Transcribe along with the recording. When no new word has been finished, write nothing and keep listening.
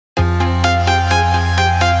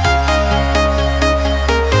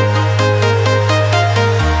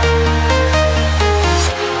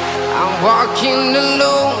walking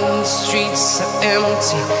alone, the streets are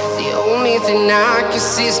empty. The only thing I can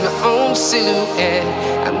see is my own silhouette.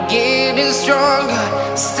 I'm getting stronger,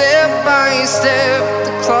 step by step.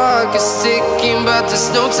 The clock is ticking, but there's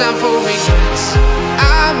no time for regrets.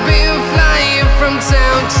 I've been flying from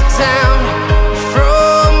town to town,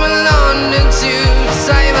 from London to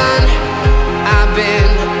Taiwan. I've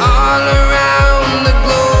been all around the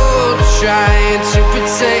globe, trying to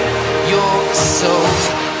protect your soul.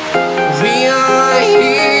 We are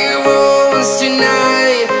heroes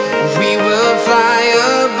tonight. We will fly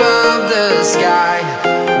above the sky.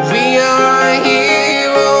 We are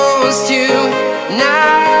heroes tonight.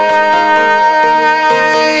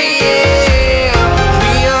 Yeah.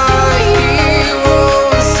 We are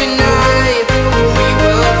heroes tonight. We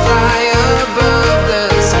will fly above the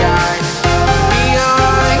sky. We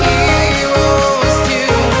are heroes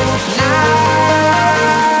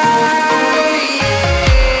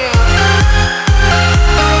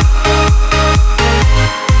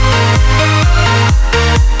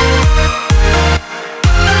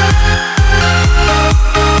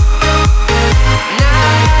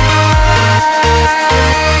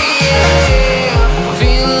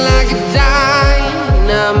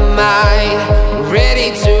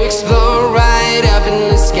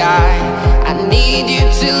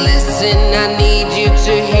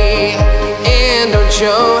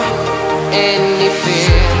show any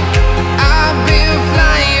fear. I've been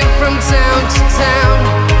flying from town to town,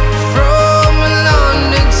 from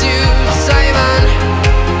London to Taiwan.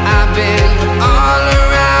 I've been all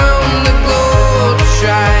around the globe,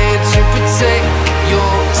 trying to protect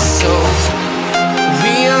your soul.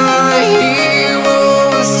 We are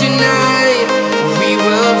heroes tonight. We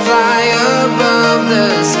will fly above the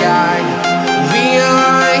sky. We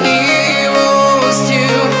are heroes tonight.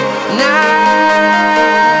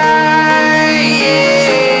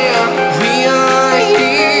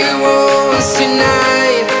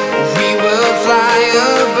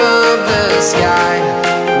 Sky.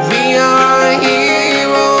 We are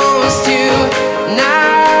heroes tonight.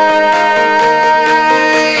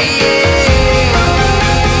 Yeah.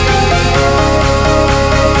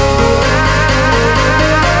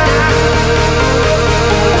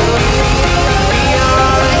 We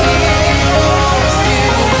are heroes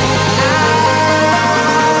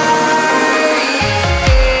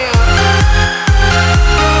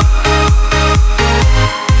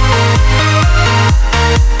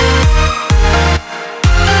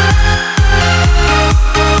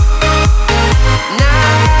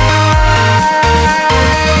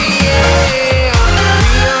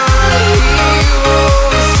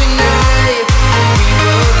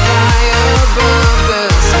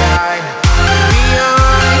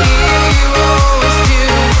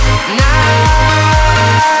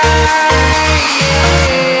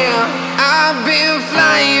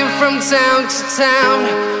town to town,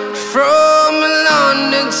 from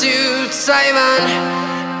London to Taiwan.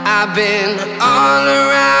 I've been all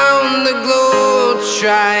around the globe,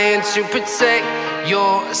 trying to protect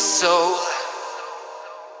your soul.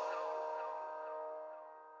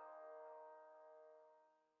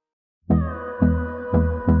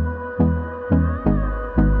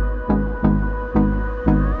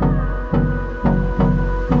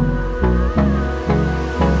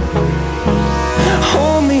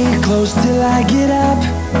 Close till I get up.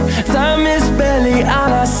 Time is barely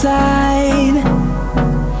on our side.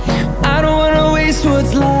 I don't wanna waste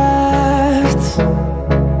what's left.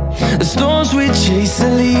 The storms we chase are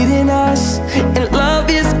leading us, and love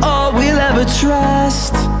is all we'll ever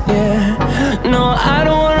trust. Yeah, no, I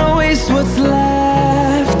don't wanna waste what's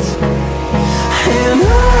left. And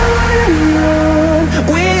on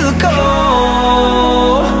we'll go,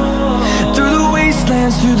 through the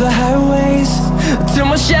wastelands, through the highways, till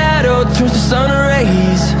my shadow turns to sun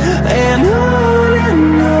rays. And on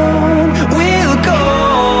we'll go,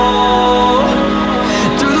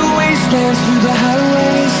 through the wastelands, through the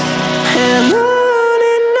highways. And on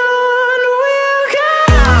we'll go.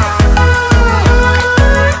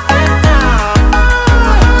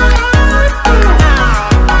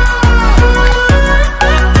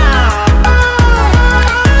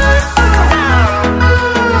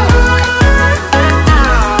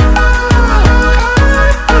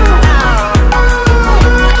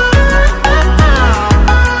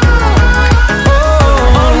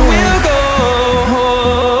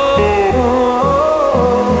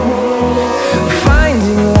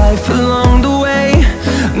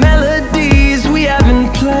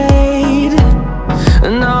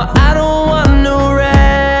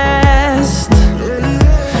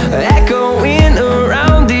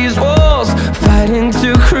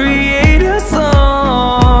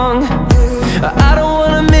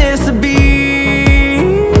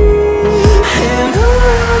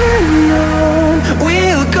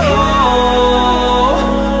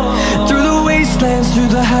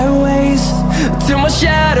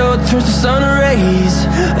 turns to sun rays,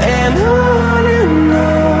 and on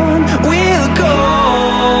we'll go,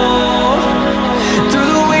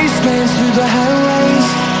 through the wastelands, through the highways,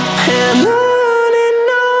 and on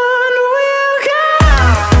we'll go.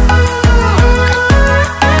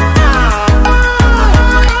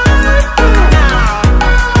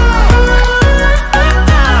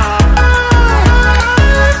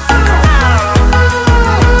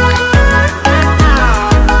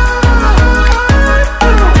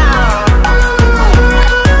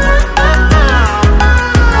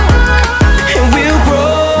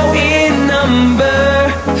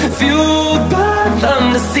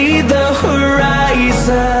 See the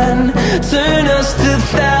horizon turn us to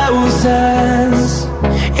thousands,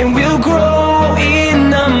 and we'll grow in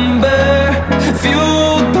number,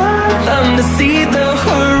 fueled by them to see the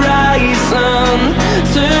horizon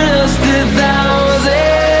turn us to thousands,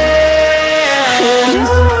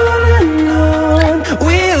 and on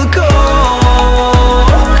we'll go,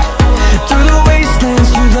 through the wastelands,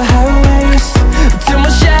 through the highways, till my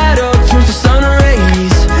shadow turns to sun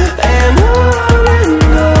rays, and on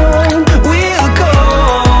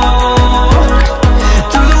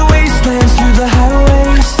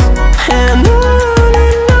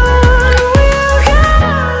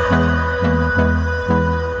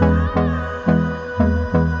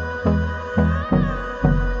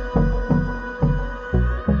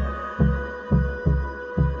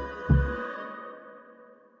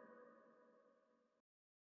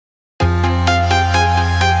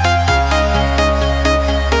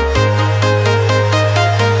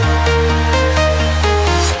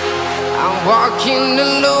walking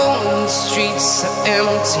alone, the streets are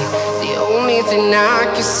empty. The only thing I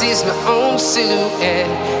can see is my own silhouette.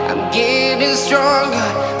 I'm getting stronger,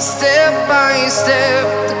 step by step.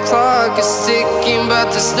 The clock is ticking, but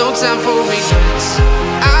there's no time for regrets.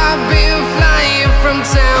 I've been flying from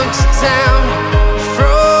town to town,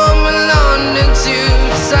 from London to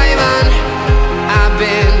Taiwan. I've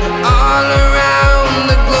been all around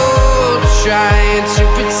the globe, trying to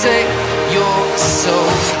protect your soul.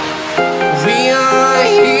 We are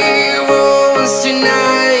heroes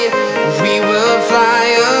tonight. We will fly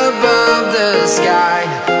above the sky.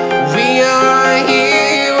 We are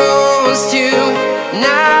heroes tonight.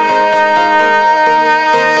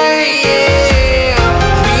 Yeah.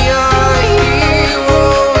 We are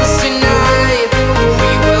heroes tonight.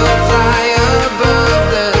 We will fly above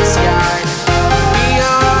the sky. We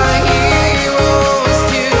are heroes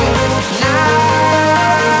tonight.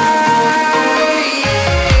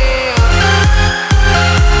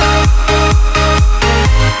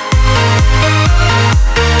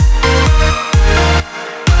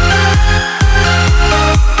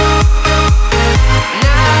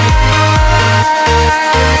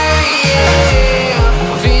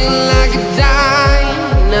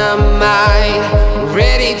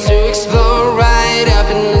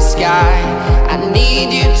 I need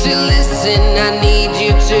you to listen, I need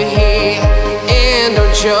you to hear, and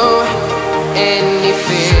don't show any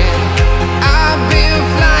fear. I've been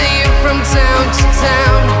flying from town to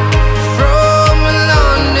town, from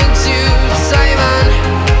London to Taiwan.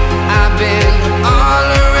 I've been all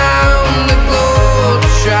around the globe,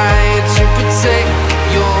 trying to protect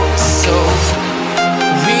your soul.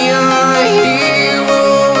 We are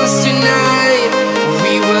heroes tonight.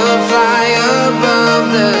 We will fly above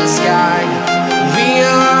the sky. We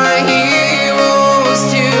are heroes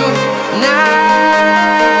tonight.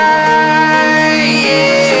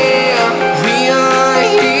 Yeah. We are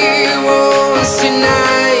heroes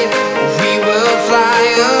tonight. We will fly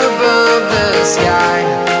above the sky.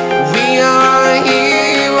 We are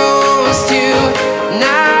heroes tonight.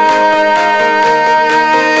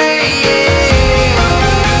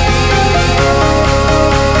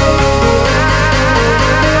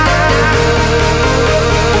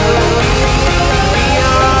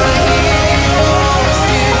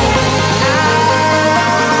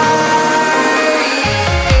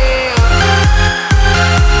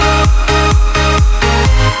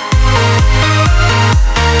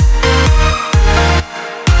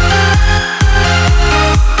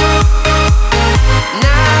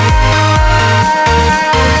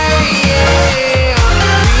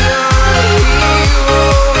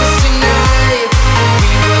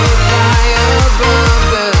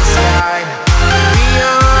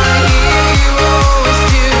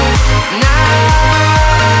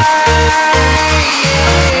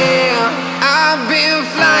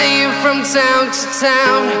 Town to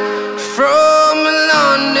town, from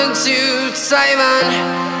London to Taiwan.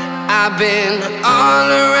 I've been all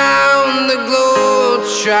around the globe,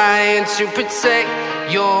 trying to protect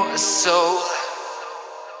your soul.